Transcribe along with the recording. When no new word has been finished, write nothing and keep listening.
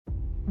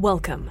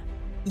Welcome.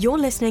 You're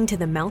listening to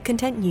the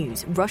Malcontent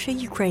News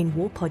Russia-Ukraine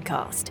War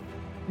podcast,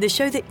 the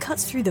show that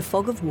cuts through the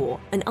fog of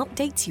war and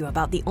updates you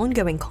about the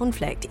ongoing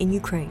conflict in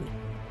Ukraine.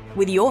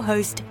 With your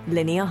host,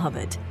 Linnea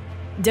Hubbard.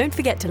 Don't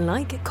forget to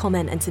like,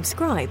 comment, and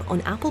subscribe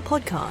on Apple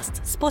Podcasts,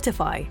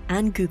 Spotify,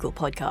 and Google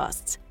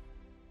Podcasts.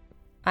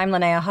 I'm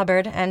Linnea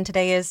Hubbard, and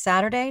today is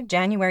Saturday,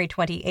 January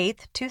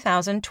 28th,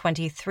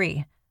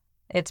 2023.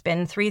 It's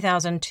been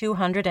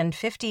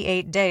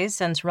 3,258 days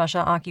since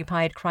Russia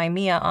occupied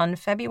Crimea on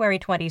February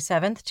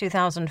 27,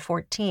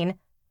 2014,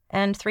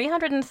 and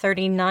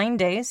 339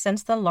 days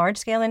since the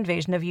large-scale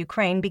invasion of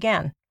Ukraine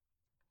began.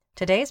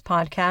 Today's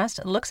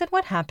podcast looks at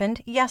what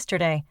happened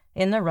yesterday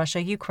in the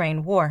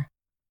Russia-Ukraine war.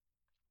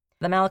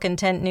 The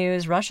Malcontent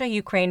News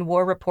Russia-Ukraine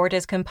War Report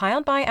is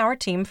compiled by our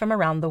team from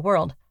around the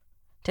world.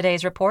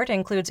 Today's report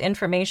includes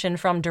information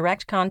from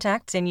direct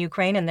contacts in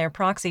Ukraine and their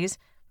proxies,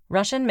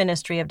 Russian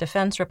Ministry of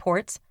Defense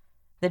reports,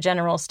 the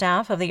General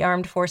Staff of the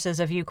Armed Forces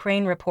of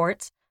Ukraine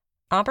reports,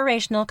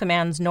 operational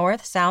commands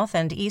north, south,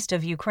 and east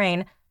of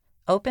Ukraine,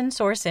 open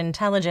source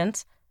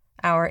intelligence,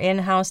 our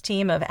in-house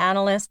team of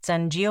analysts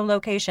and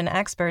geolocation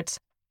experts,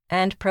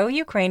 and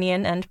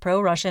pro-Ukrainian and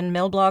pro-Russian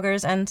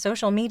mill-bloggers and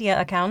social media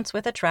accounts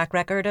with a track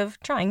record of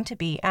trying to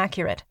be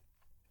accurate.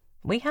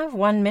 We have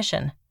one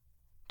mission: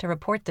 to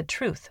report the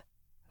truth,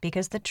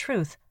 because the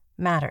truth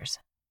matters.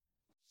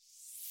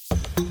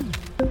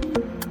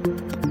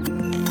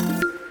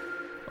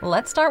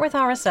 Let's start with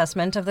our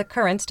assessment of the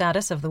current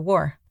status of the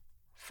war.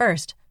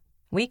 First,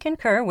 we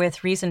concur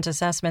with recent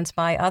assessments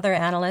by other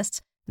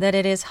analysts that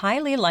it is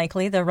highly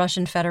likely the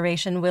Russian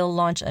Federation will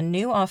launch a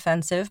new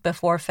offensive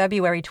before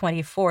February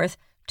 24th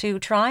to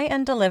try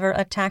and deliver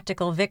a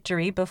tactical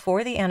victory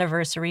before the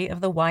anniversary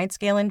of the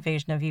wide-scale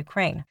invasion of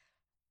Ukraine.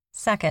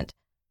 Second,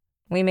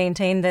 we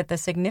maintain that the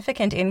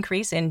significant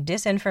increase in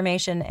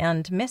disinformation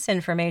and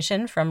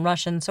misinformation from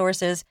Russian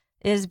sources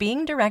is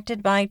being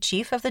directed by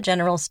Chief of the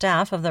General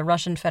Staff of the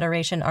Russian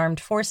Federation Armed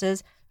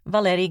Forces,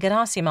 Valery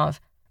Gerasimov,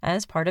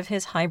 as part of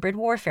his hybrid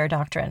warfare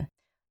doctrine.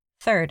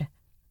 Third,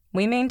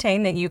 we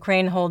maintain that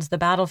Ukraine holds the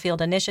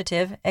battlefield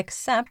initiative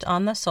except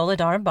on the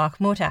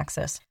Soledar-Bakhmut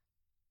axis.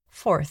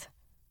 Fourth,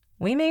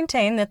 we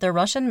maintain that the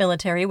Russian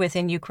military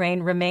within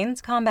Ukraine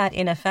remains combat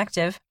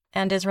ineffective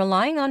and is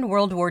relying on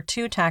World War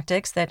II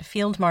tactics that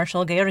Field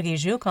Marshal Georgy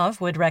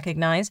Zhukov would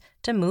recognize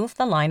to move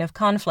the line of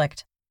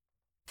conflict.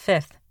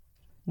 Fifth,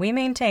 we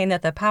maintain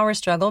that the power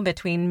struggle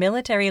between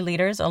military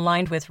leaders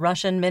aligned with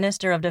Russian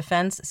Minister of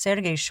Defense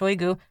Sergei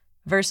Shoigu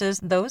versus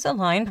those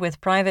aligned with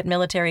private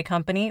military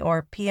company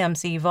or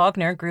PMC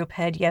Wagner group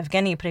head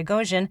Yevgeny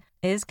Prigozhin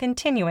is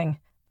continuing,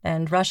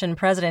 and Russian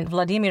President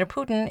Vladimir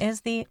Putin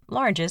is the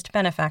largest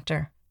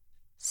benefactor.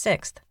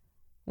 Sixth,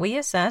 we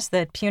assess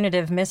that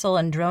punitive missile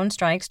and drone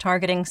strikes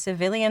targeting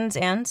civilians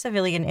and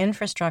civilian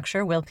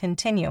infrastructure will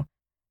continue.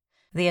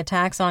 The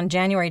attacks on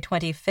January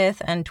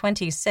 25th and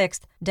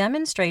 26th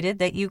demonstrated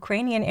that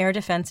Ukrainian air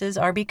defenses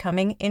are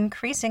becoming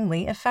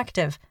increasingly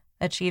effective,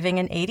 achieving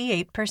an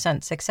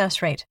 88%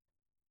 success rate.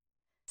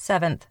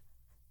 Seventh,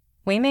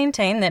 we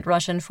maintain that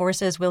Russian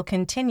forces will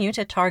continue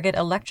to target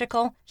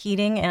electrical,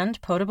 heating,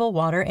 and potable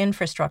water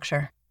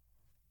infrastructure.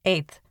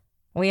 Eighth,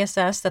 we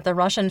assess that the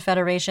Russian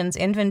Federation's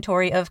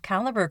inventory of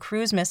Caliber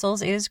cruise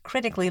missiles is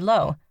critically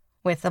low,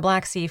 with the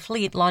Black Sea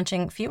Fleet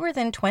launching fewer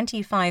than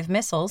 25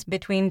 missiles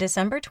between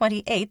December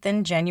 28th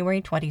and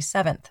January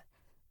 27th.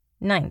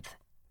 Ninth,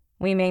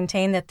 we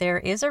maintain that there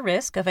is a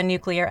risk of a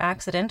nuclear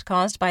accident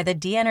caused by the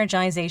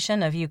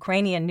de-energization of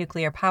Ukrainian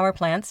nuclear power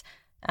plants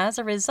as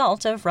a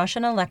result of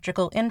Russian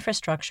electrical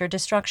infrastructure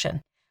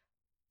destruction.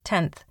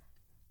 10th,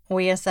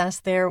 we assess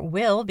there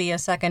will be a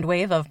second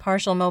wave of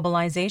partial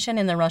mobilization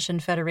in the Russian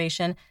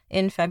Federation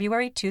in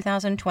February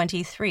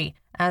 2023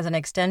 as an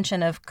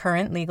extension of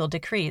current legal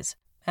decrees,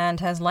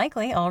 and has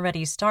likely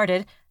already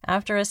started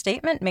after a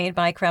statement made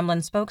by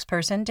Kremlin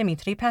spokesperson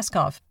Dmitry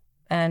Peskov.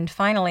 And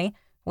finally,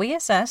 we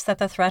assess that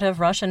the threat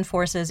of Russian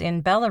forces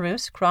in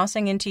Belarus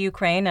crossing into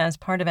Ukraine as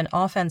part of an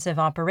offensive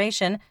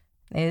operation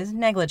is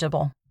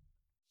negligible.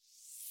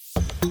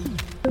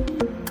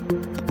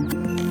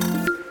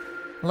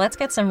 Let's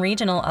get some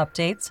regional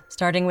updates,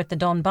 starting with the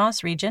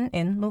Donbas region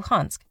in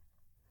Luhansk.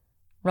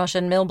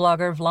 Russian mill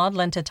blogger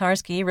Vladlen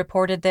Tatarsky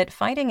reported that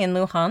fighting in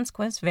Luhansk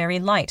was very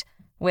light,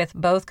 with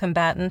both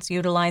combatants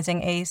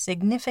utilizing a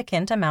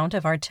significant amount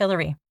of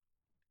artillery.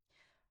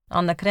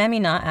 On the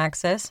Kremina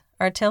axis,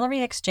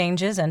 artillery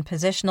exchanges and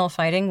positional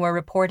fighting were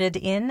reported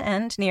in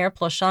and near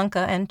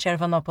Ploshanka and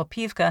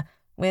Chervonopopivka,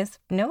 with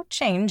no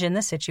change in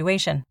the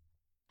situation.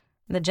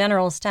 The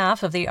General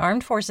Staff of the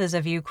Armed Forces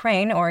of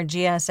Ukraine, or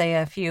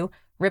GSAFU,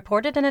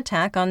 reported an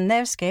attack on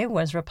Nevsky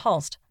was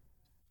repulsed.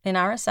 In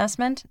our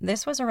assessment,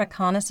 this was a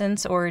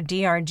reconnaissance or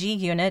DRG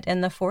unit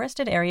in the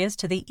forested areas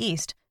to the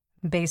east,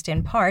 based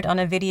in part on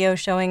a video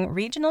showing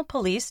regional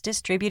police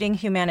distributing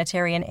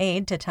humanitarian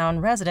aid to town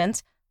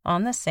residents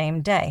on the same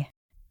day.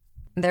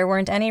 There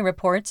weren't any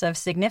reports of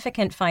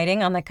significant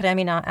fighting on the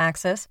Kremina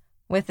axis,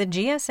 with the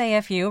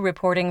GSAFU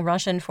reporting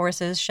Russian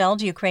forces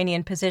shelled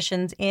Ukrainian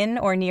positions in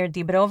or near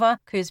Dibrova,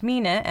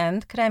 Kuzmine,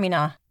 and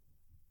Kremina.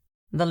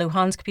 The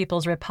Luhansk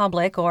People's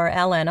Republic, or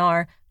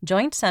LNR,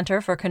 Joint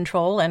Center for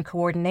Control and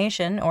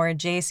Coordination, or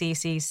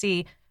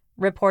JCCC,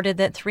 reported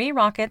that 3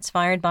 rockets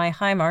fired by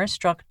HIMARS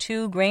struck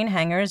 2 grain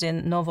hangars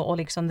in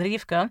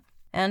Novo-Oleksandrivka,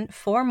 and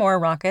 4 more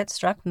rockets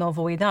struck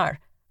Novoidar,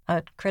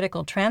 a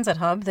critical transit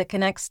hub that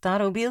connects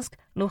Starobilsk,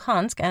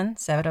 Luhansk, and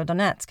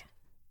Severodonetsk.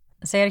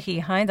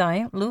 Serhiy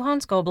Haidai,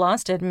 Luhansk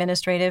Oblast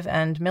administrative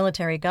and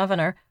military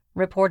governor,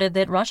 reported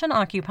that Russian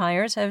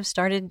occupiers have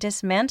started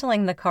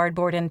dismantling the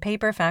cardboard and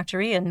paper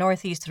factory in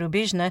northeast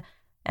Rubizhne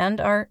and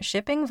are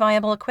shipping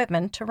viable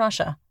equipment to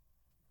Russia.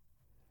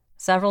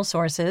 Several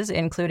sources,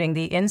 including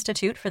the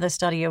Institute for the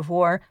Study of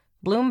War,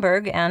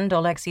 Bloomberg, and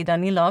Oleksiy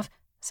Danilov,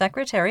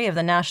 Secretary of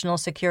the National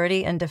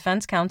Security and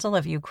Defense Council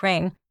of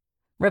Ukraine,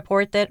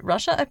 report that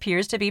Russia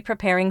appears to be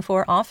preparing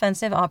for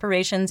offensive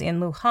operations in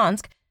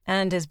Luhansk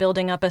and is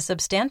building up a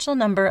substantial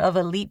number of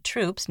elite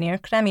troops near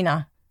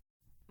Kremina.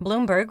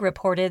 Bloomberg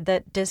reported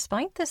that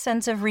despite the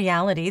sense of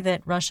reality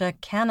that Russia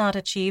cannot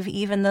achieve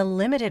even the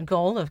limited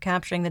goal of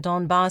capturing the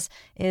Donbass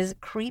is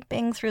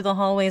creeping through the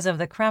hallways of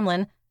the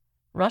Kremlin,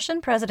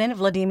 Russian President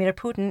Vladimir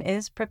Putin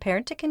is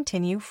prepared to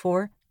continue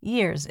for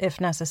years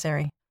if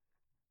necessary.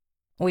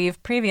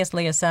 We've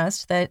previously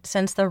assessed that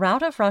since the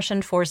rout of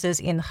Russian forces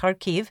in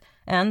Kharkiv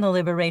and the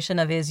liberation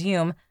of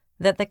Izium,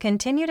 that the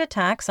continued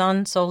attacks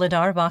on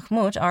Soledar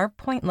Bakhmut are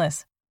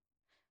pointless.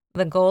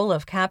 The goal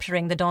of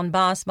capturing the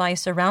Donbass by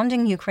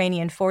surrounding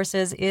Ukrainian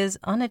forces is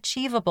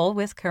unachievable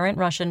with current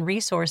Russian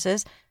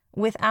resources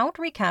without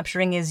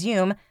recapturing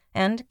Izium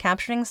and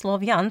capturing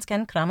Slovyansk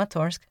and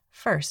Kramatorsk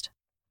first.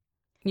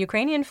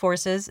 Ukrainian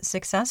forces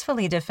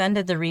successfully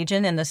defended the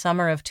region in the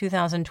summer of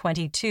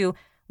 2022,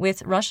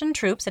 with Russian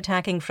troops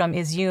attacking from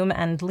Izium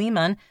and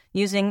Liman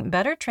using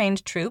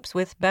better-trained troops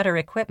with better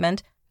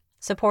equipment,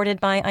 supported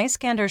by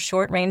Iskander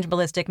short-range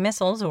ballistic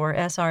missiles, or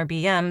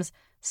SRBMs,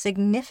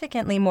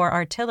 significantly more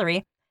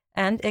artillery,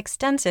 and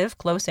extensive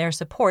close air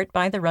support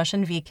by the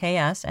Russian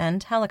VKS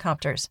and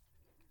helicopters.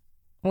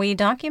 We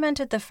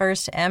documented the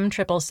first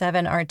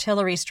M777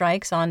 artillery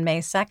strikes on May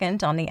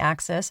 2nd on the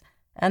Axis,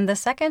 and the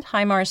second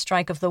HIMARS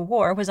strike of the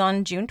war was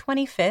on June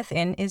 25th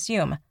in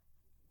Izium.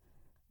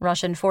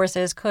 Russian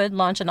forces could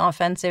launch an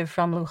offensive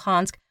from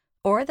Luhansk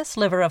or the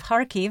sliver of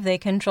Kharkiv they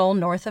control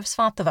north of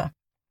Svatova.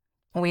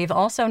 We've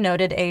also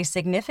noted a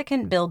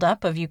significant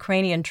buildup of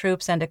Ukrainian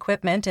troops and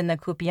equipment in the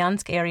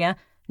Kupiansk area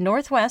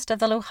northwest of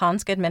the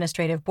Luhansk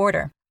administrative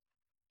border.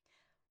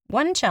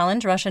 One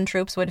challenge Russian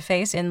troops would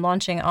face in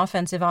launching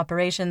offensive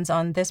operations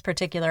on this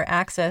particular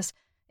axis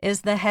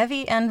is the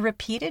heavy and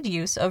repeated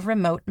use of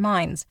remote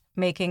mines,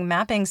 making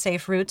mapping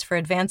safe routes for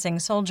advancing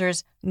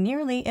soldiers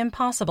nearly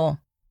impossible.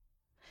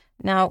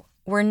 Now,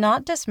 we're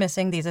not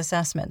dismissing these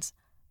assessments.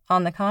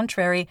 On the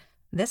contrary,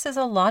 this is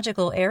a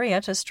logical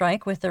area to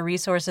strike with the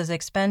resources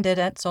expended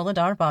at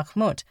Soledar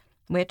Bakhmut,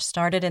 which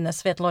started in the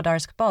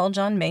Svetlodarsk Bulge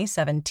on May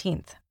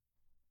 17th.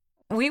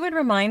 We would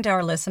remind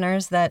our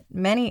listeners that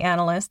many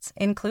analysts,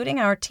 including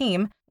our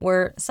team,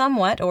 were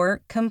somewhat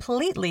or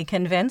completely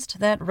convinced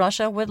that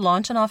Russia would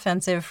launch an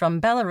offensive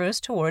from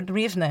Belarus toward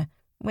Rivne,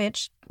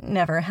 which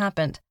never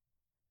happened.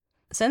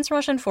 Since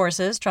Russian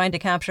forces tried to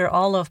capture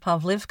all of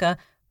Pavlivka,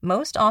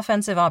 most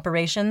offensive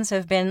operations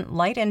have been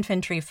light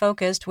infantry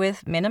focused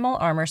with minimal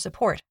armor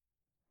support.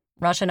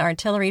 Russian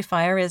artillery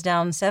fire is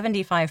down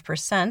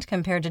 75%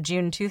 compared to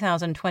June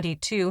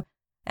 2022,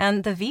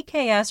 and the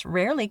VKS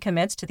rarely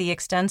commits to the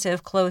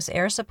extensive close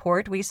air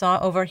support we saw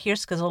over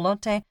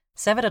Khersk-Zolote,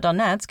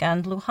 Severodonetsk,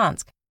 and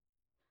Luhansk.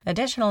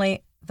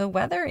 Additionally, the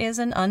weather is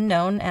an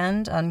unknown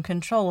and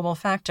uncontrollable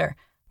factor,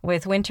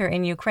 with winter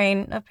in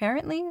Ukraine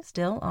apparently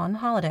still on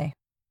holiday.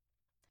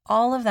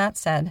 All of that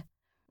said,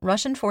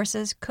 Russian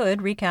forces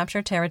could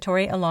recapture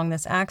territory along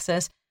this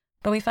axis,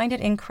 but we find it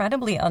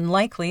incredibly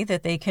unlikely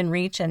that they can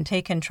reach and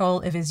take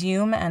control of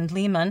Izium and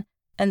Liman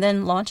and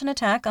then launch an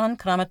attack on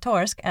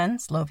Kramatorsk and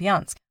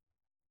Slovyansk.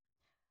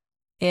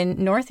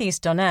 In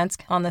northeast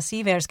Donetsk, on the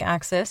Siversk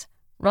axis,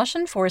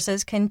 Russian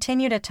forces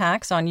continued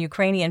attacks on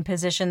Ukrainian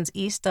positions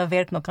east of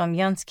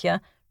Verkhnokamianskaya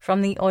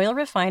from the oil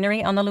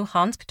refinery on the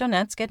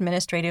Luhansk-Donetsk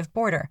administrative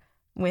border,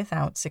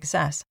 without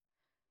success.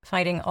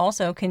 Fighting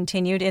also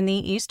continued in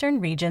the eastern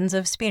regions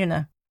of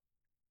Spirna.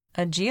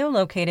 A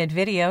geolocated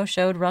video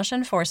showed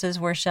Russian forces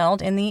were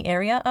shelled in the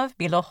area of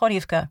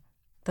Bilohorivka,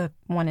 the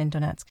one in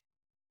Donetsk.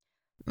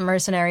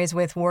 Mercenaries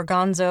with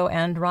Wargonzo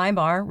and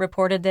Rybar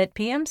reported that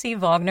PMC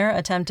Wagner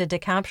attempted to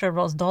capture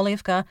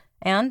Rozdolivka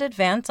and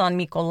advance on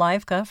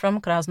Mykolaivka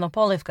from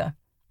Krasnopolivka,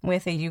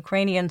 with a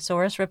Ukrainian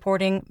source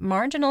reporting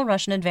marginal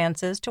Russian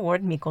advances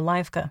toward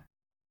Mykolaivka.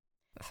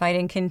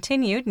 Fighting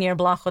continued near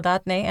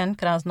Blahodatne and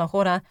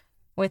Krasnohora,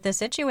 with the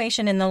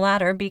situation in the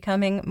latter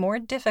becoming more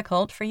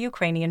difficult for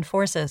Ukrainian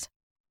forces.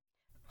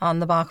 On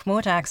the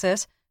Bakhmut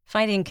axis,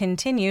 fighting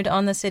continued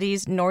on the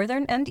city's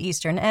northern and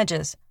eastern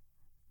edges.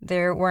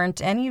 There weren't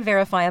any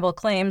verifiable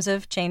claims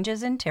of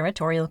changes in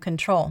territorial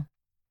control.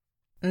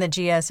 The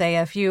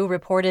GSAFU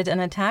reported an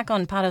attack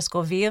on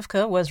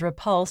Paraskoviivka was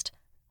repulsed,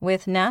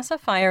 with NASA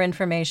fire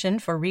information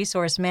for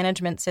Resource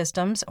Management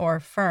Systems, or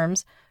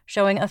FIRMS,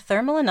 showing a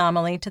thermal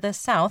anomaly to the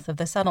south of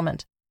the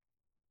settlement.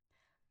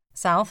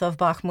 South of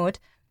Bakhmut,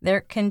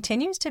 there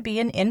continues to be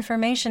an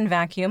information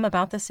vacuum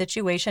about the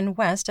situation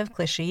west of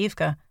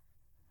Klishchiivka.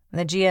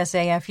 The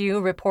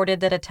GSAFU reported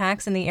that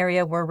attacks in the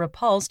area were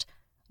repulsed,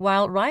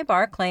 while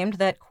Rybar claimed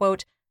that,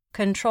 quote,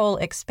 control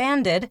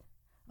expanded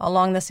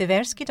along the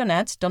Seversky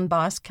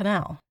Donets-Donbass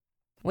Canal.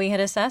 We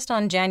had assessed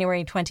on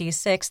January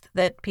 26th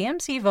that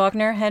PMC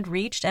Wagner had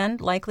reached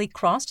and likely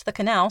crossed the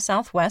canal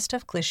southwest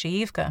of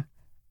Klishchiivka.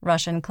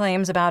 Russian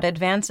claims about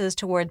advances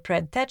toward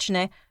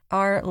Predtechne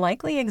are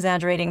likely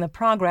exaggerating the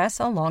progress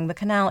along the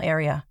canal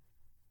area.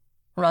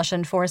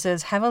 Russian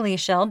forces heavily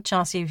shelled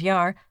Chasiv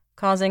Yar,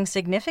 causing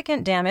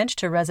significant damage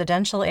to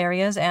residential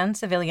areas and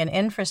civilian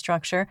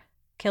infrastructure,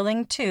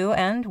 killing 2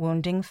 and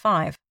wounding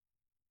 5.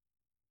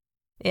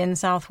 In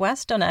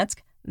southwest Donetsk,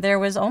 there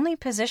was only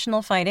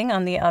positional fighting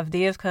on the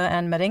Avdiivka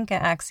and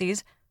Marinka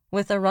axes,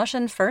 with the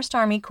Russian 1st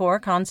Army Corps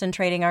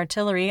concentrating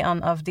artillery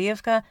on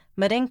Avdiivka,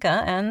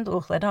 Marinka, and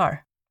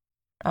Uhledar.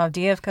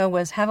 Avdiivka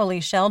was heavily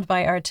shelled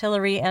by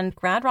artillery and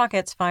Grad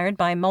rockets fired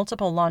by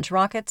Multiple Launch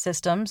Rocket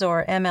Systems,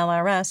 or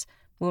MLRS,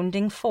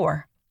 wounding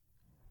 4.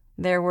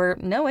 There were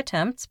no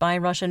attempts by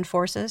Russian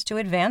forces to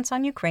advance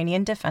on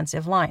Ukrainian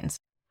defensive lines.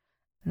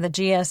 The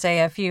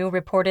GSAFU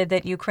reported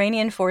that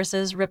Ukrainian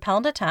forces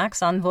repelled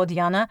attacks on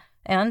Vodyana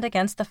and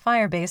against the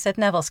firebase at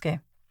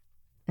Nevelsky.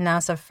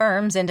 NASA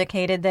firms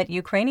indicated that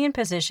Ukrainian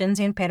positions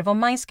in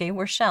Pervomaisky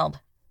were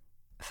shelled.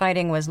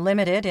 Fighting was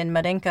limited in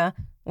Marinka,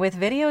 with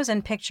videos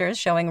and pictures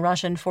showing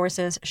Russian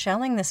forces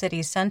shelling the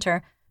city's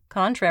center,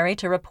 contrary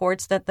to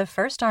reports that the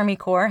 1st Army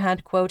Corps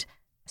had, quote,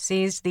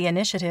 seized the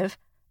initiative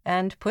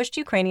and pushed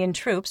Ukrainian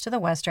troops to the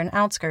western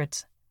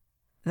outskirts.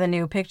 The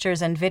new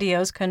pictures and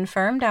videos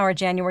confirmed our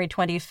January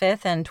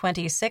 25th and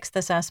 26th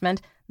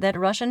assessment that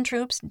Russian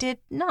troops did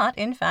not,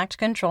 in fact,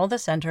 control the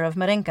center of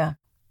Marinka.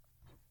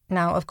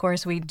 Now, of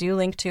course, we do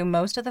link to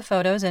most of the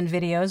photos and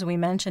videos we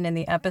mention in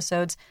the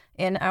episodes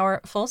in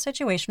our full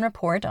situation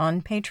report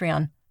on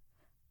Patreon.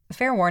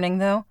 Fair warning,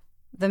 though,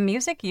 the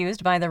music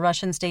used by the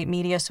Russian state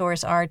media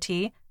source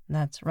RT,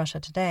 that's Russia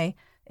Today,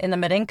 in the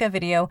Marinka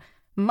video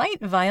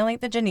might violate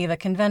the Geneva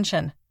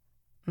Convention.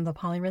 The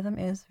polyrhythm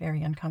is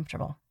very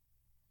uncomfortable.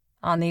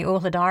 On the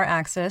Uhledar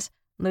axis,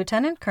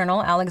 Lieutenant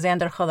Colonel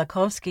Alexander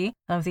Khodorkovsky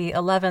of the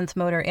 11th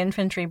Motor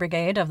Infantry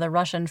Brigade of the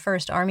Russian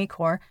 1st Army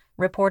Corps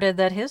reported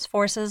that his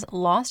forces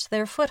lost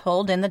their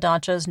foothold in the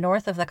dachas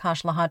north of the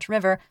Kashlahach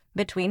River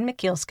between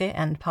Mikilske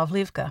and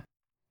Pavlivka.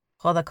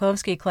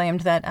 Khodorkovsky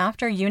claimed that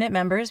after unit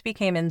members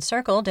became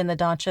encircled in the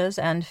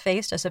dachas and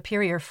faced a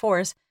superior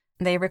force,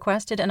 they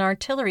requested an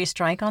artillery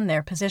strike on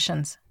their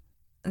positions.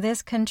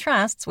 This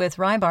contrasts with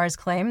Rybar's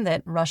claim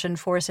that Russian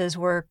forces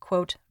were,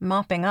 quote,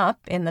 mopping up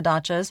in the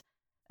dachas,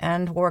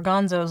 and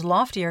Wargonzo's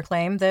loftier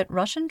claim that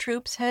Russian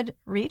troops had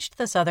reached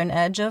the southern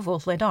edge of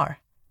Uhledar.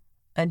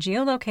 A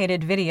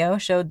geolocated video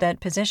showed that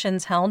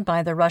positions held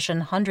by the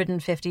Russian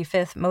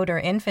 155th Motor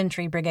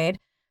Infantry Brigade,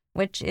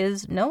 which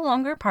is no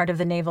longer part of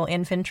the naval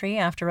infantry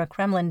after a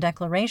Kremlin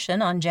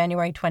declaration on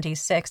January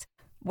 26th,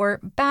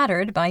 were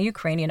battered by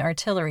Ukrainian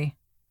artillery.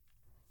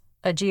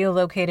 A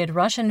geolocated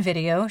Russian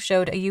video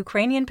showed a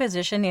Ukrainian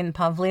position in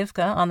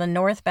Pavlivka on the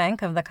north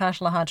bank of the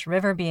Kashlahach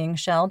River being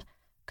shelled,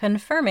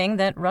 confirming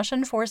that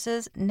Russian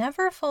forces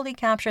never fully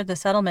captured the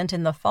settlement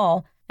in the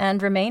fall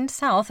and remained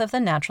south of the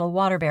natural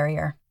water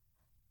barrier.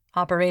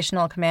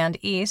 Operational Command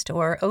East,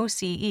 or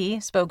OCE,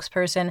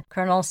 spokesperson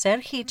Colonel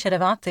Serhiy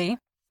Cherevati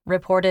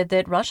reported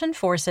that Russian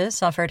forces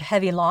suffered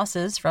heavy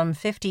losses from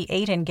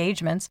 58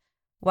 engagements,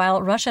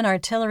 while Russian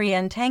artillery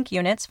and tank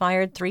units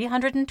fired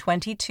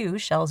 322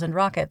 shells and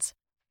rockets.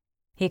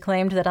 He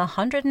claimed that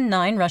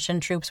 109 Russian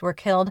troops were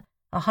killed,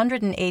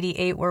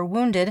 188 were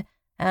wounded,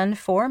 and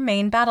 4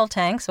 main battle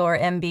tanks, or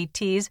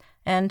MBTs,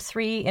 and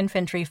 3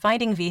 infantry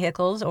fighting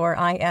vehicles, or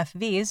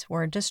IFVs,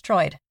 were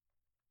destroyed.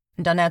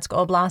 Donetsk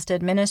Oblast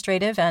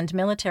Administrative and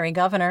Military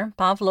Governor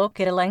Pavlo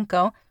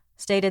Kirilenko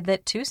stated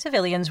that 2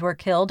 civilians were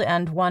killed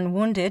and 1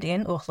 wounded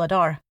in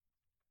Uhledar.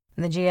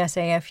 The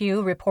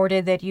GSAFU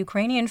reported that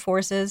Ukrainian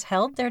forces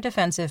held their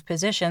defensive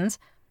positions,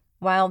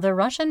 while the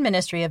Russian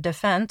Ministry of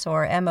Defense,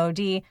 or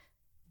MOD,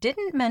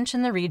 didn't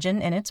mention the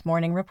region in its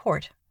morning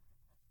report.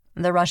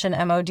 The Russian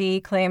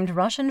MOD claimed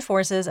Russian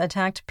forces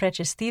attacked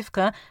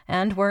Prechestivka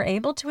and were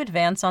able to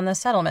advance on the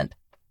settlement.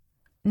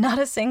 Not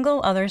a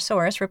single other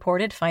source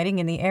reported fighting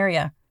in the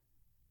area.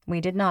 We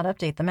did not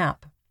update the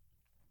map.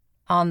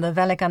 On the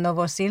Velika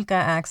Novosilka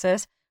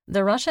axis,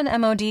 the Russian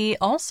MOD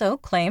also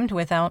claimed,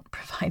 without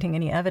providing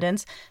any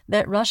evidence,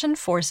 that Russian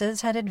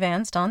forces had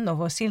advanced on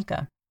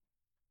Novosilka.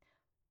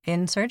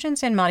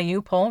 Insurgents in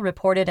Mariupol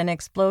reported an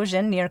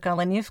explosion near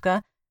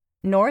Kalinivka,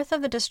 north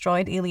of the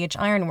destroyed Ilyich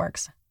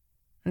Ironworks.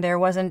 There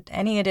wasn't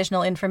any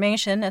additional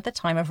information at the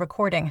time of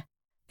recording.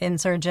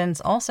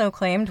 Insurgents also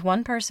claimed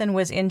 1 person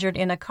was injured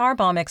in a car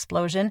bomb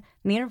explosion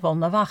near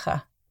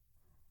Volnovakha.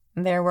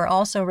 There were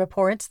also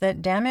reports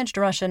that damaged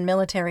Russian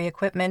military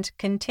equipment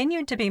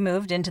continued to be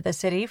moved into the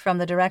city from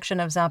the direction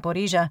of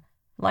Zaporizhia.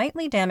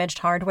 Lightly damaged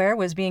hardware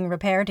was being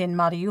repaired in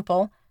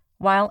Mariupol,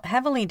 while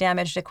heavily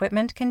damaged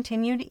equipment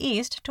continued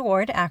east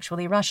toward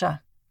actually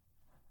Russia.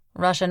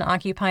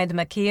 Russian-occupied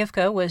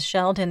Makiivka was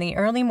shelled in the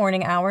early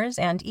morning hours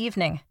and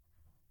evening.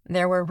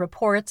 There were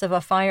reports of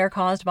a fire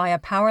caused by a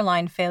power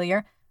line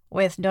failure,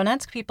 with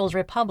Donetsk People's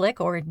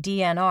Republic, or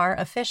DNR,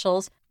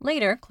 officials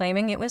later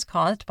claiming it was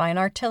caused by an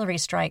artillery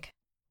strike.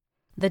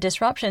 The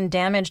disruption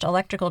damaged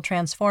electrical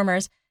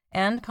transformers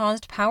and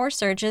caused power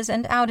surges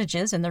and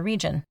outages in the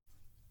region.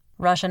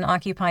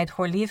 Russian-occupied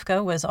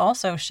Horlivka was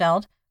also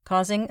shelled,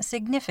 causing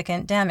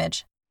significant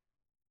damage.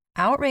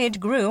 Outrage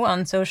grew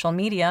on social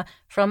media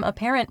from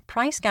apparent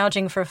price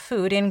gouging for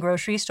food in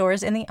grocery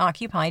stores in the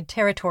occupied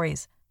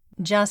territories.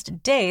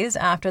 Just days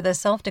after the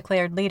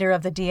self-declared leader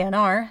of the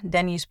DNR,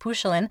 Denis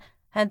Pushilin,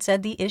 had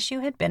said the issue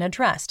had been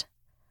addressed.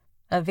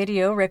 A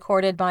video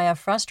recorded by a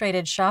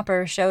frustrated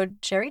shopper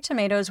showed cherry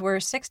tomatoes were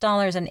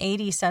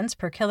 $6.80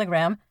 per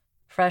kilogram,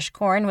 fresh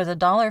corn was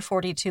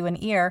 $1.42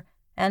 an ear,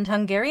 and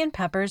Hungarian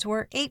peppers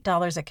were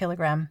 $8 a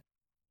kilogram.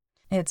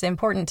 It's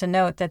important to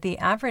note that the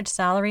average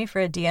salary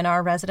for a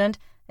DNR resident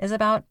is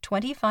about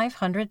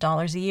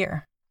 $2,500 a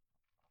year.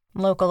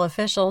 Local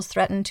officials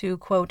threatened to,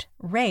 quote,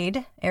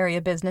 raid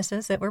area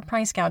businesses that were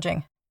price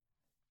gouging.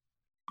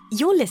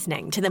 You're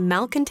listening to the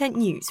Malcontent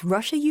News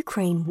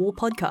Russia-Ukraine War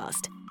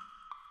Podcast.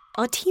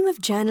 Our team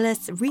of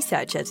journalists,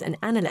 researchers, and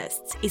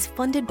analysts is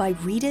funded by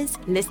readers,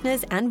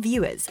 listeners, and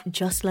viewers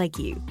just like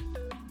you.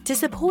 To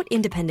support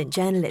independent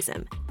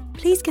journalism,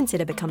 please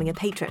consider becoming a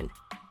patron.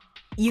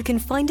 You can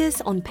find us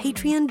on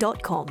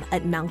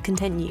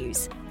patreon.com/Malcontent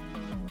News.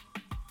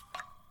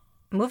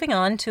 Moving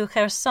on to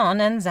Kherson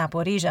and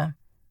Zaporizhzhia.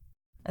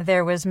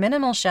 There was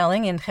minimal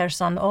shelling in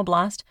Kherson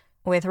Oblast,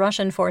 with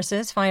Russian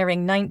forces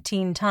firing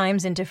 19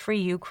 times into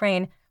free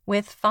Ukraine,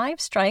 with 5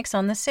 strikes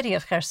on the city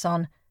of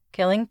Kherson,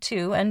 killing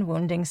 2 and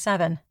wounding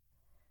 7.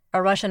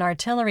 A Russian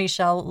artillery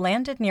shell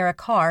landed near a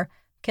car,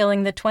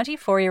 killing the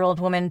 24-year-old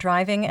woman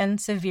driving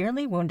and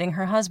severely wounding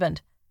her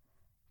husband.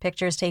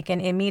 Pictures taken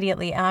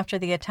immediately after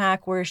the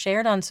attack were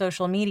shared on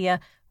social media,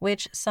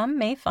 which some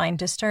may find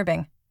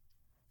disturbing.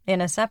 In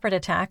a separate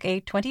attack,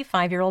 a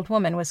 25-year-old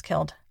woman was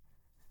killed.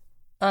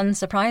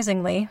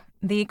 Unsurprisingly,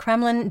 the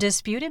Kremlin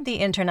disputed the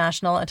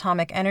International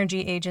Atomic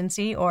Energy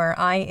Agency, or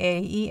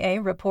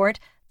IAEA, report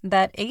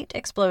that 8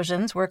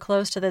 explosions were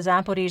close to the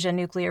Zaporizhzhia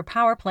nuclear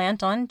power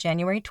plant on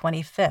January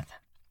 25th.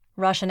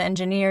 Russian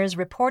engineers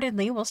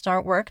reportedly will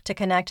start work to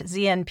connect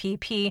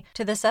ZNPP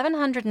to the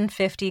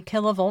 750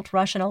 kilovolt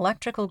Russian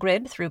electrical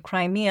grid through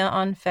Crimea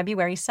on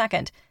February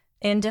 2nd,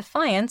 in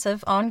defiance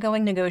of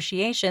ongoing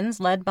negotiations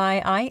led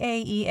by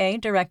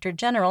IAEA Director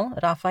General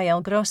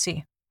Rafael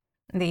Grossi.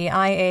 The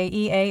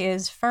IAEA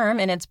is firm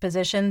in its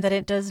position that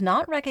it does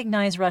not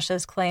recognize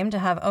Russia's claim to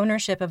have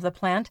ownership of the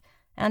plant,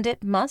 and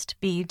it must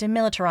be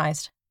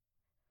demilitarized.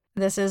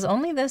 This is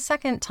only the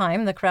second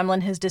time the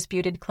Kremlin has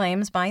disputed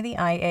claims by the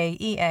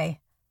IAEA.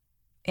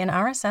 In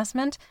our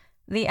assessment,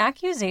 the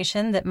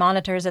accusation that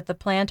monitors at the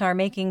plant are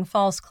making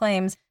false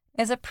claims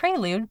is a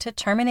prelude to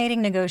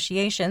terminating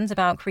negotiations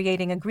about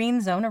creating a green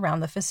zone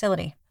around the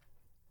facility.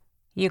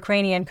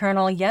 Ukrainian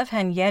Colonel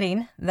Yevhen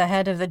Yerin, the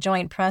head of the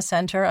Joint Press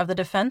Center of the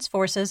Defense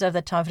Forces of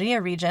the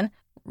Tavria region,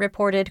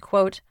 reported,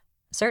 quote,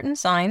 certain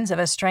signs of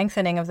a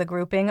strengthening of the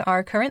grouping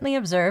are currently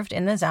observed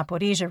in the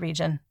Zaporizhzhia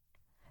region.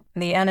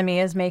 The enemy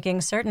is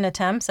making certain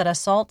attempts at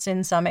assaults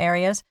in some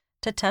areas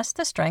to test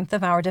the strength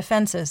of our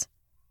defenses.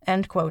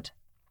 End quote.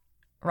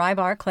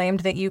 Rybar claimed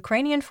that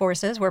Ukrainian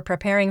forces were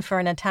preparing for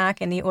an attack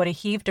in the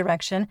Orikhiv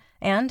direction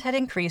and had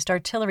increased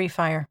artillery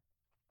fire.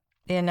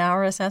 In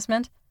our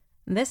assessment,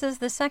 this is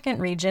the second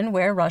region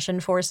where Russian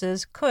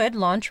forces could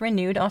launch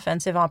renewed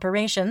offensive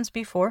operations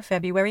before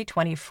February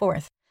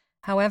 24th.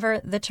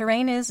 However, the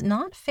terrain is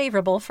not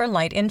favorable for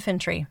light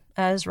infantry,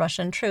 as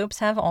Russian troops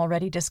have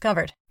already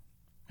discovered.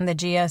 The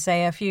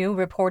GSAFU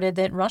reported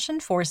that Russian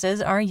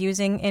forces are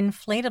using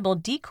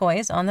inflatable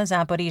decoys on the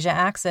Zaporizhzhia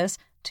axis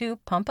to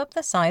pump up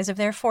the size of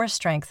their force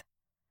strength.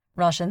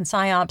 Russian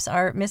PSYOPs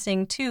are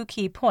missing 2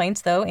 key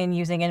points, though, in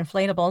using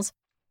inflatables.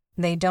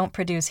 They don't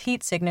produce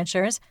heat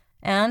signatures,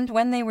 and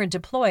when they were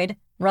deployed,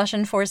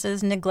 Russian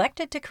forces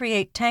neglected to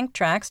create tank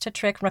tracks to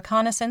trick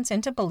reconnaissance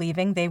into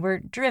believing they were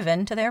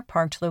driven to their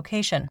parked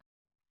location.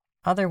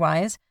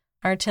 Otherwise,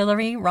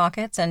 artillery,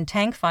 rockets, and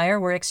tank fire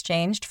were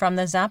exchanged from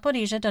the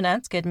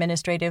Zaporizhzhia-Donetsk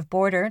administrative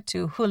border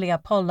to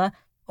Hulia-Pola,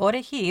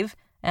 Orikhiv,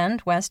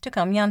 and west to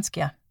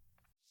Kamyanskya.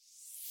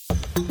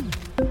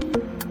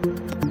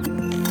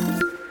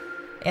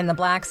 In the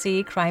Black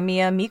Sea,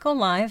 Crimea,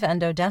 Mykolaiv,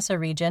 and Odessa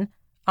region,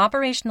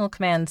 Operational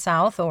Command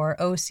South, or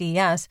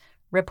OCS,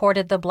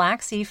 reported the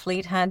Black Sea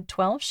Fleet had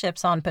 12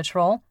 ships on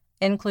patrol,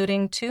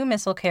 including 2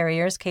 missile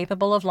carriers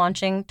capable of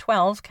launching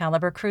 12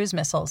 Caliber cruise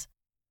missiles.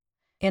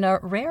 In a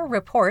rare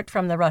report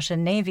from the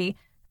Russian Navy,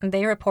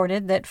 they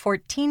reported that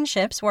 14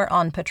 ships were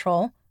on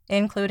patrol,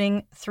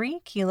 including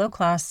 3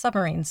 Kilo-class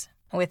submarines,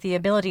 with the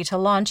ability to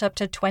launch up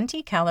to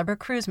 20 Caliber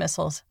cruise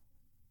missiles.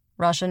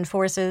 Russian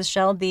forces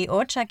shelled the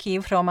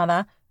Ochakiv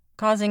Hromada,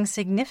 causing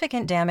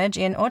significant damage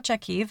in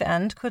Ochakiv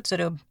and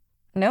Kutsurub.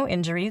 No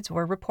injuries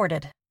were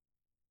reported.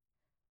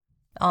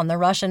 On the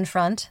Russian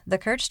front, the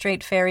Kerch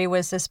Strait ferry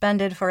was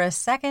suspended for a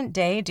second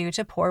day due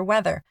to poor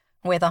weather,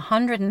 with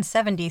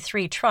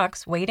 173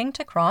 trucks waiting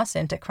to cross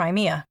into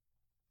Crimea.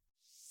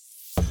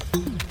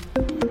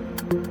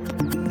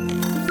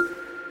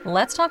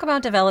 Let's talk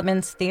about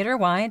developments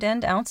theater-wide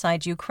and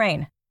outside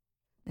Ukraine.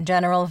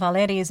 General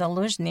Valery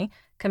Zaluzhny,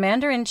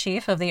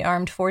 Commander-in-Chief of the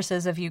Armed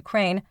Forces of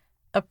Ukraine,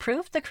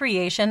 approved the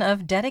creation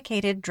of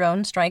dedicated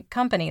drone strike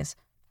companies,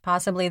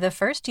 possibly the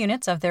first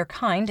units of their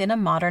kind in a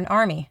modern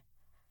army.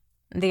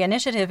 The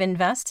initiative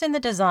invests in the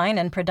design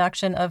and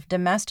production of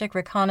domestic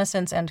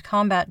reconnaissance and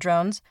combat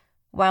drones,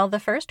 while the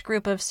first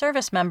group of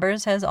service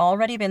members has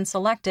already been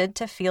selected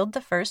to field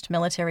the first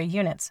military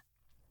units.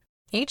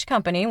 Each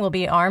company will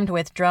be armed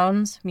with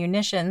drones,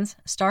 munitions,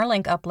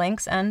 Starlink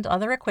uplinks, and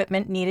other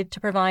equipment needed to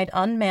provide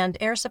unmanned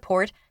air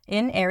support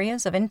in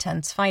areas of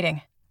intense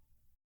fighting.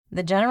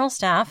 The General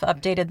Staff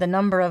updated the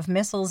number of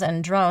missiles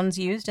and drones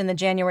used in the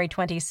January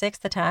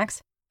 26th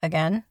attacks.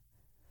 Again,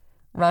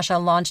 Russia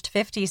launched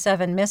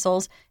 57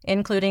 missiles,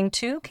 including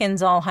 2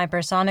 Kinzhal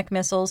hypersonic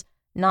missiles,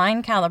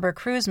 9 Caliber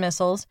cruise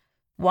missiles,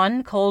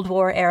 1 Cold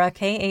War-era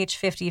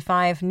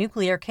Kh-55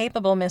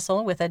 nuclear-capable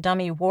missile with a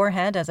dummy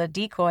warhead as a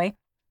decoy,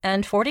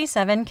 and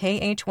 47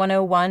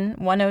 Kh-101,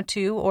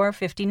 102, or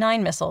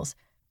 59 missiles,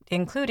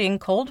 including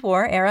Cold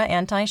War-era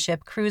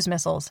anti-ship cruise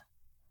missiles.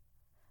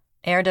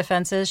 Air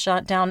defenses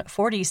shot down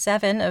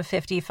 47 of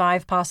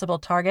 55 possible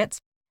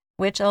targets,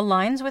 which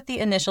aligns with the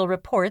initial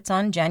reports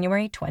on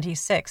January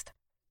 26th.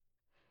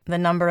 The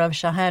number of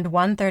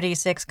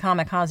Shahed-136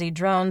 kamikaze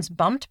drones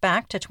bumped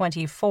back to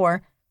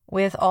 24,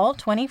 with all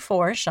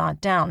 24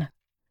 shot down.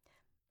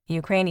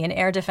 Ukrainian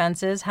air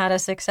defenses had a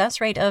success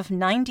rate of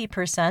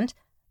 90%,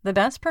 the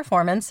best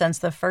performance since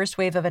the first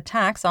wave of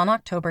attacks on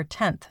October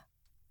 10th.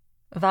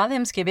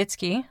 Vadim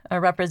Skibitsky, a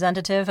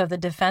representative of the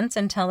Defense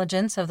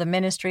Intelligence of the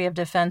Ministry of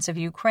Defense of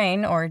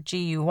Ukraine, or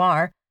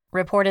GUR,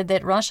 reported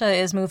that Russia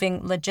is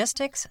moving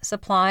logistics,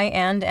 supply,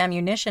 and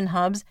ammunition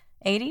hubs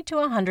 80 to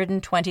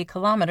 120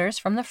 kilometers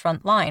from the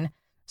front line,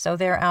 so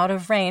they're out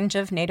of range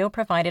of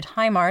NATO-provided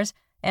HIMARS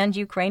and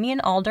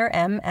Ukrainian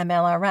Alder-M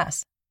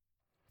MLRS.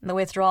 The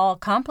withdrawal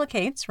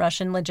complicates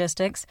Russian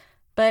logistics,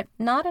 but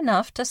not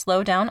enough to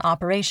slow down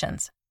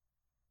operations.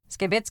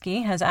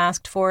 Skibitsky has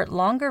asked for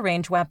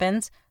longer-range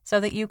weapons so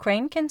that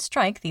Ukraine can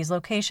strike these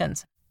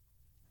locations.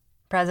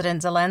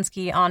 President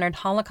Zelensky honored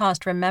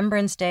Holocaust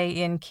Remembrance Day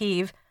in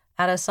Kyiv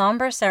at a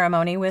somber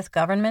ceremony with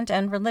government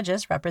and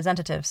religious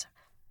representatives.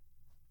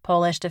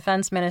 Polish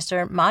Defense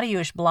Minister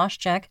Mariusz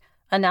Błaszczak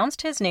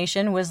announced his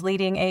nation was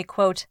leading a,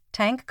 quote,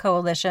 tank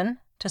coalition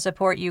to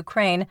support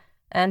Ukraine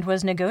and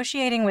was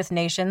negotiating with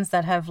nations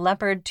that have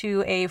Leopard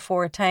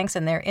 2A4 tanks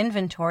in their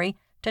inventory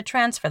to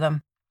transfer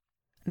them.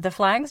 The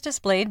flags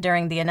displayed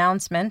during the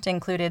announcement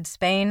included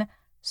Spain,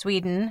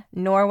 Sweden,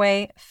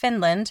 Norway,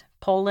 Finland,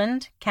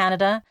 Poland,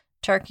 Canada,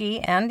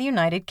 Turkey, and the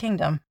United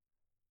Kingdom.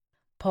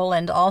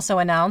 Poland also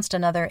announced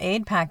another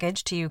aid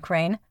package to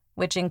Ukraine,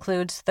 which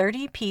includes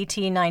 30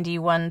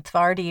 PT-91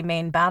 Tvardy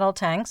main battle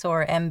tanks,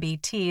 or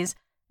MBTs,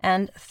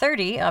 and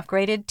 30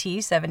 upgraded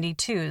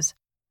T-72s.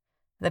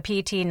 The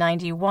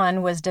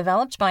PT-91 was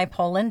developed by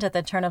Poland at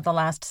the turn of the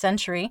last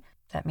century,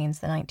 that means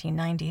the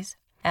 1990s,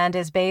 and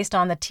is based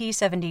on the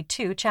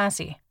T-72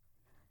 chassis.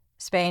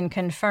 Spain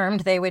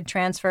confirmed they would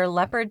transfer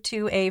Leopard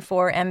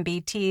 2A4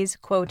 MBTs,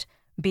 quote,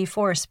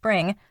 before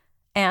spring,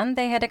 and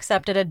they had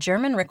accepted a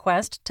German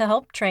request to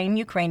help train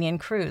Ukrainian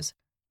crews.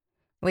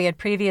 We had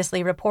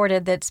previously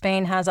reported that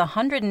Spain has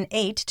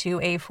 108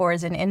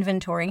 2A4s in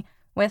inventory,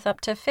 with up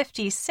to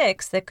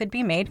 56 that could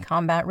be made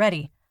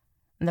combat-ready.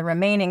 The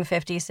remaining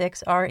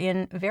 56 are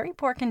in very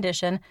poor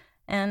condition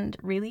and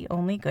really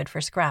only good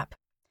for scrap.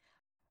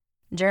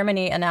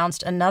 Germany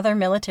announced another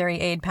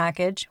military aid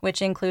package,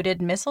 which included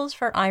missiles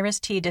for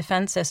Iris-T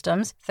defense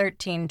systems,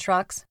 13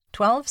 trucks,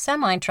 12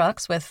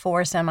 semi-trucks with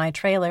 4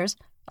 semi-trailers,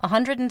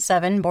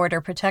 107 border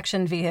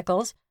protection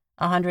vehicles,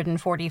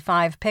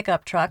 145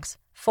 pickup trucks,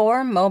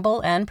 4 mobile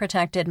and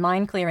protected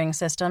mine-clearing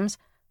systems,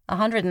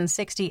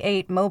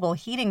 168 mobile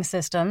heating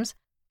systems,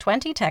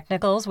 20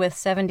 technicals with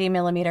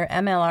 70mm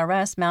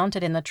MLRS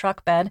mounted in the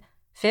truck bed,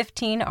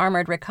 15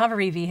 armored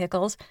recovery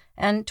vehicles,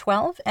 and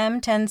 12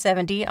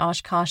 M1070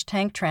 Oshkosh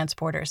tank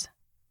transporters.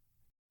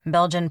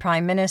 Belgian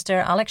Prime Minister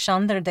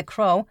Alexander De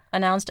Croo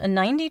announced a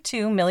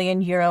 €92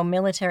 million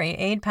military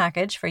aid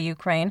package for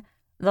Ukraine,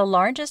 the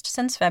largest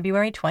since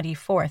February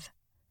 24th.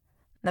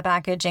 The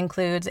package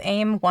includes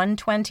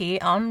AIM-120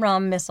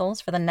 AMRAAM missiles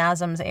for the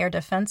NASAMS air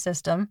defense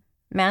system,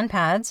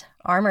 manpads,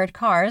 armored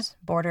cars,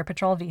 border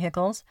patrol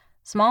vehicles,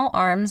 small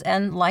arms,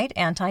 and light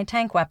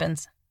anti-tank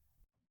weapons.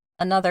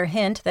 Another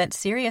hint that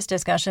serious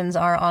discussions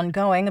are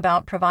ongoing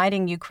about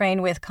providing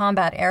Ukraine with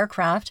combat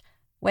aircraft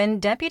when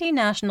Deputy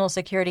National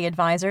Security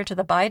Advisor to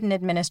the Biden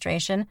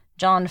administration,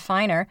 John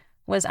Feiner,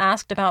 was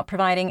asked about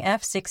providing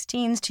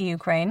F-16s to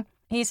Ukraine.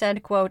 He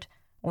said, quote,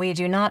 "We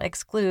do not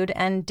exclude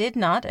and did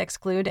not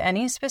exclude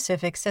any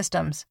specific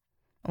systems.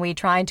 We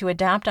tried to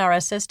adapt our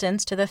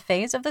assistance to the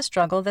phase of the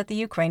struggle that the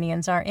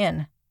Ukrainians are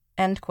in."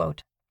 End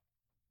quote.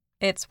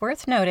 It's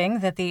worth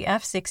noting that the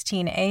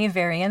F-16A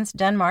variants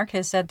Denmark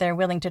has said they're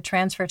willing to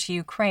transfer to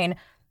Ukraine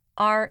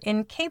are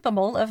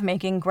incapable of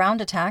making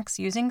ground attacks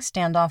using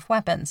standoff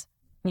weapons.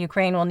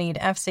 Ukraine will need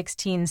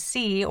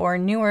F-16C or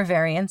newer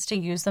variants to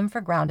use them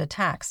for ground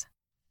attacks.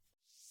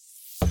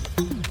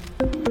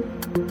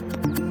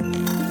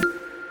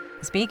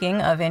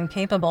 Speaking of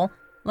incapable,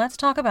 let's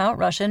talk about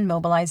Russian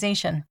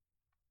mobilization.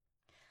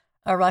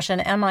 A Russian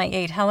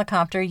Mi-8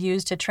 helicopter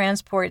used to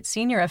transport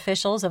senior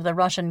officials of the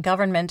Russian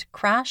government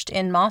crashed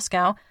in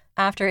Moscow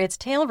after its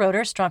tail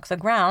rotor struck the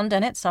ground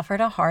and it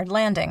suffered a hard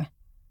landing.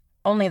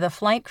 Only the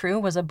flight crew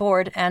was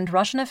aboard, and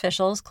Russian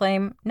officials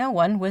claim no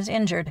one was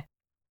injured.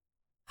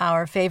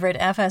 Our favorite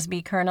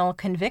FSB colonel,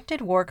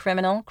 convicted war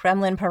criminal,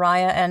 Kremlin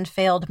pariah, and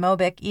failed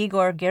Mobik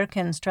Igor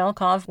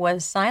Girkin-Strelkov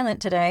was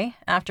silent today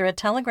after a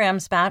telegram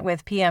spat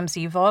with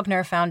PMC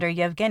Wagner founder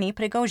Yevgeny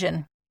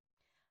Prigozhin.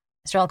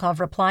 Strelkov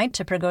replied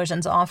to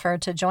Prigozhin's offer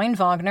to join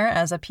Wagner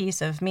as a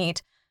piece of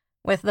meat,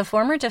 with the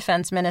former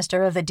defense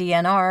minister of the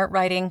DNR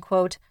writing,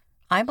 quote,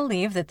 "I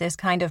believe that this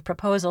kind of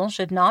proposal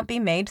should not be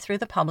made through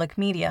the public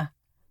media,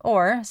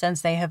 or,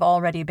 since they have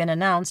already been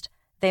announced,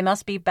 they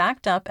must be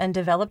backed up and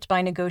developed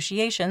by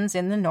negotiations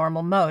in the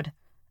normal mode,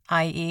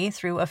 i.e.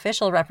 through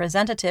official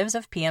representatives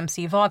of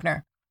PMC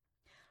Wagner.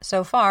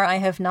 So far, I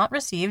have not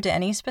received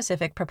any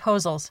specific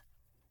proposals.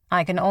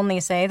 I can only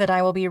say that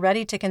I will be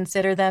ready to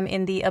consider them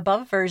in the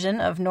above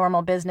version of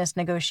normal business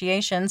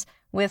negotiations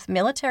with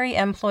military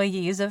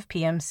employees of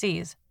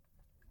PMCs.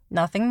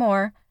 Nothing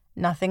more,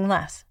 nothing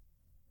less."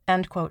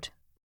 End quote.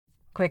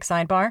 Quick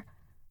sidebar.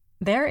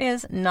 There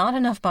is not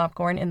enough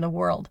popcorn in the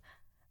world.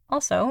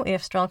 Also,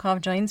 if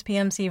Strelkov joins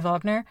PMC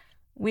Wagner,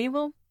 we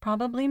will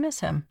probably miss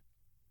him.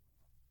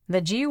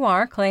 The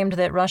GUR claimed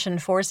that Russian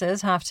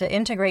forces have to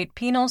integrate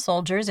penal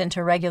soldiers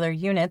into regular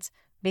units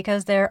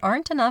because there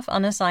aren't enough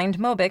unassigned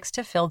Mobiks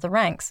to fill the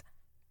ranks.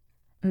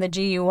 The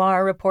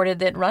GUR reported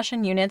that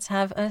Russian units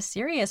have a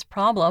serious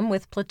problem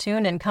with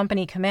platoon and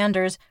company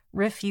commanders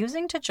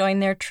refusing to join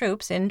their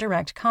troops in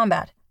direct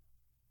combat.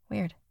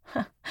 Weird.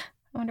 I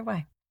wonder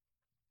why.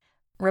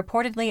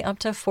 Reportedly, up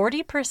to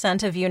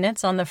 40% of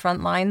units on the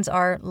front lines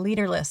are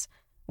leaderless,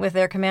 with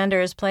their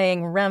commanders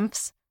playing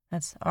REMFs,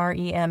 that's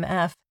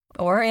R-E-M-F,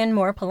 or in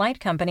more polite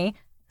company,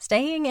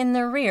 staying in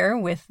the rear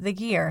with the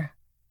gear.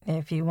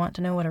 If you want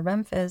to know what a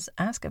REMF is,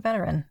 ask a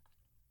veteran.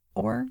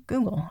 Or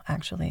Google,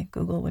 actually.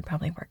 Google would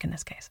probably work in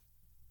this case.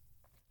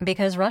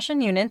 Because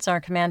Russian units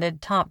are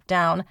commanded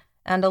top-down,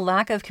 and a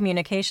lack of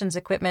communications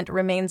equipment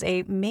remains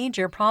a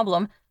major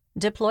problem,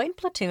 deployed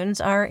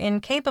platoons are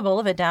incapable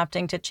of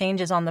adapting to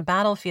changes on the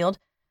battlefield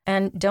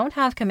and don't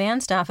have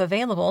command staff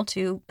available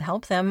to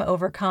help them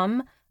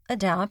overcome,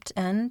 adapt,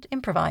 and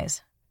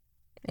improvise.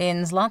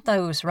 In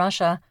Zlataust,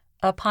 Russia,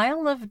 a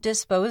pile of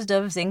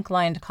disposed-of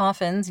zinc-lined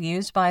coffins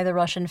used by the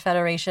Russian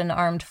Federation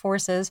Armed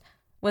Forces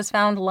was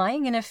found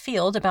lying in a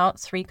field about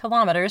 3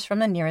 kilometers from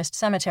the nearest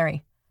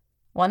cemetery.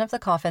 One of the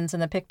coffins in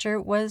the picture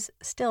was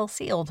still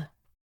sealed.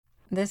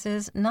 This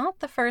is not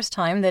the first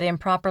time that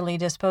improperly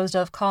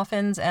disposed-of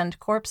coffins and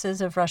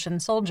corpses of Russian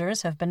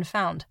soldiers have been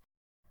found.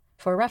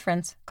 For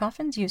reference,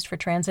 coffins used for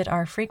transit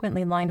are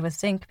frequently lined with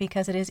zinc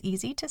because it is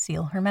easy to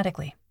seal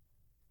hermetically.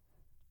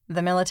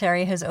 The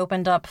military has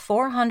opened up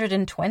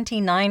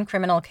 429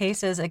 criminal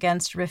cases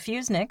against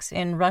refuseniks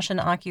in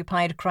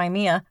Russian-occupied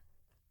Crimea.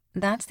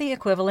 That's the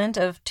equivalent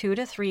of 2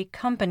 to 3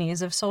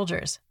 companies of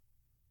soldiers.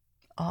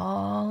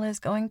 All is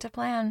going to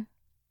plan.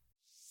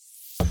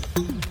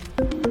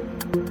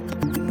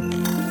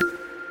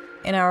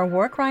 In our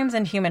War Crimes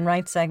and Human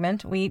Rights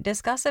segment, we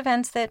discuss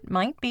events that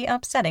might be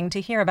upsetting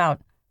to hear about.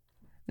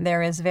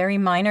 There is very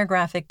minor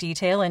graphic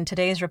detail in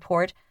today's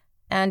report,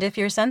 and if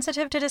you're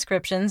sensitive to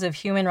descriptions of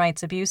human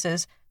rights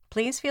abuses,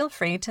 please feel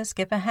free to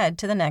skip ahead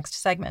to the next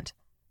segment.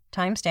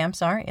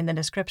 Timestamps are in the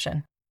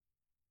description.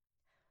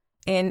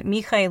 In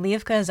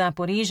Mikhailivka,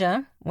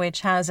 Zaporizhia,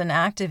 which has an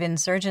active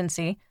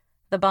insurgency,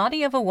 the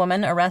body of a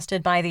woman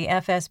arrested by the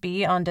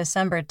FSB on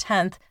December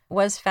 10th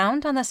was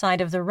found on the side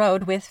of the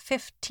road with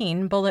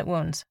 15 bullet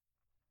wounds.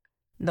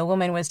 The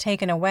woman was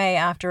taken away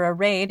after a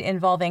raid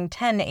involving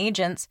 10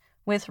 agents,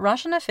 with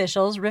Russian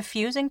officials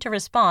refusing to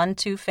respond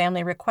to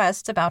family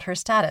requests about her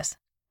status.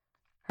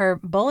 Her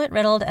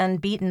bullet-riddled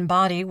and beaten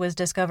body was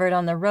discovered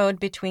on the road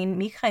between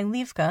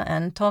Mikhailivka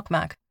and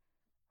Tokmak.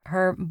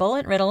 Her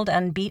bullet-riddled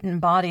and beaten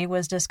body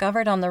was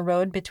discovered on the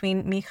road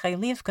between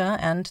Mikhailivka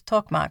and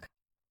Tokmak.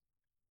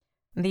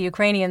 The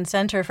Ukrainian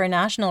Center for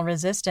National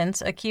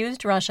Resistance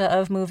accused Russia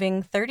of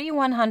moving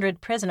 3,100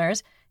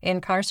 prisoners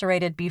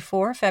incarcerated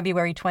before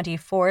February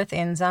 24th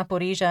in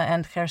Zaporizhia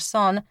and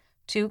Kherson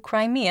to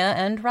Crimea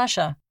and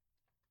Russia.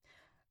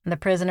 The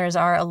prisoners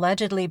are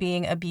allegedly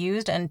being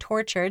abused and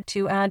tortured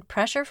to add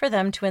pressure for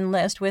them to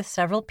enlist with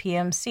several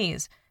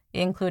PMCs,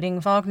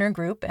 including Wagner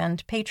Group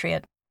and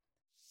Patriot.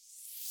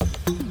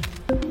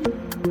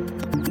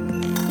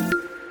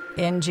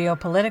 In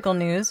geopolitical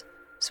news,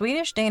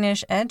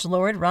 Swedish-Danish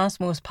edgelord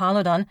Rasmus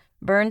Paludan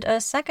burned a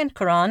second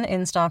Quran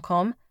in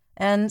Stockholm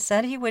and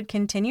said he would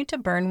continue to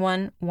burn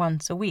one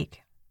once a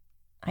week.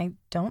 I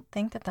don't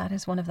think that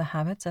is one of the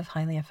habits of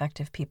highly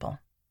effective people.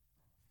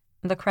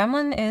 The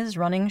Kremlin is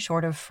running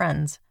short of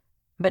friends.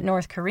 But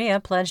North Korea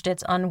pledged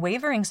its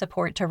unwavering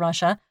support to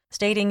Russia,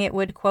 stating it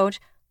would, quote,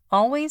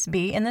 always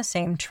be in the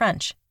same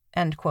trench,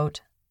 end quote.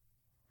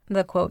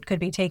 The quote could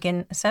be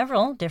taken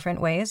several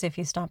different ways if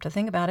you stop to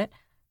think about it,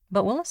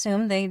 but we'll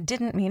assume they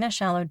didn't mean a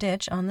shallow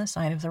ditch on the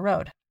side of the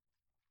road.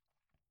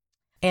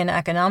 In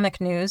economic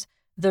news,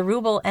 the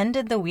ruble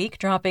ended the week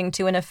dropping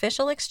to an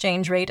official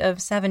exchange rate of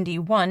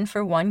 71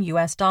 for $1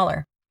 US.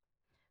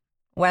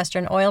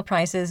 Western oil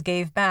prices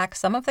gave back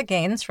some of the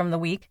gains from the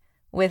week,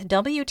 with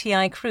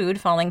WTI crude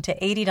falling to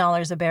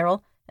 $80 a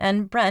barrel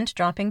and Brent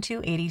dropping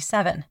to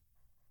 $87.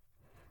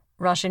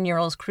 Russian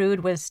Urals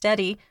crude was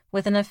steady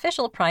with an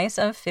official price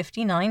of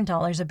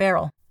 $59 a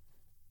barrel.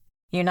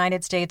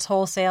 United States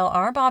wholesale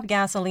RBOB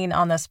gasoline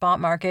on the spot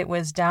market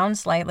was down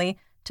slightly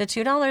to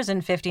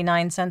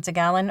 $2.59 a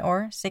gallon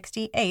or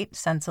 68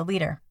 cents a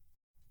liter.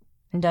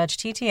 Dutch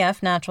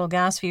TTF natural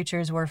gas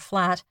futures were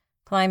flat,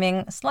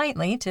 climbing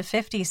slightly to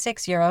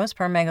 €56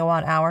 per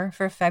megawatt hour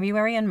for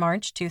February and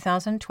March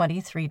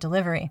 2023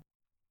 delivery.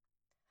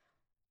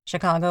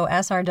 Chicago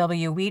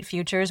SRW wheat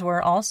futures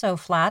were also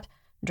flat,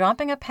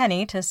 dropping a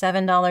penny to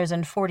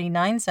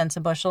 $7.49 a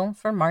bushel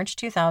for March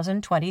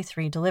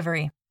 2023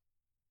 delivery.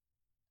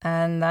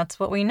 And that's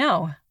what we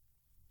know.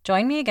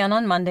 Join me again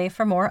on Monday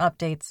for more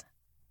updates.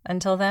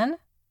 Until then,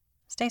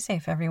 stay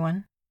safe,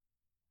 everyone.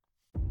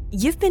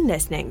 You've been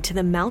listening to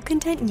the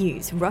Malcontent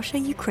News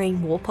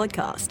Russia-Ukraine War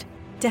podcast.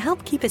 To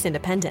help keep us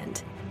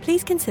independent,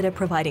 please consider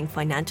providing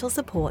financial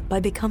support by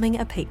becoming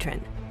a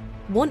patron.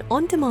 Want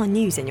on-demand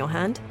news in your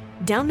hand?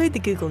 Download the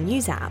Google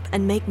News app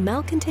and make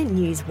Malcontent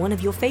News one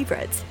of your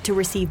favorites to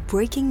receive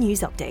breaking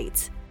news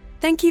updates.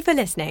 Thank you for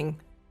listening.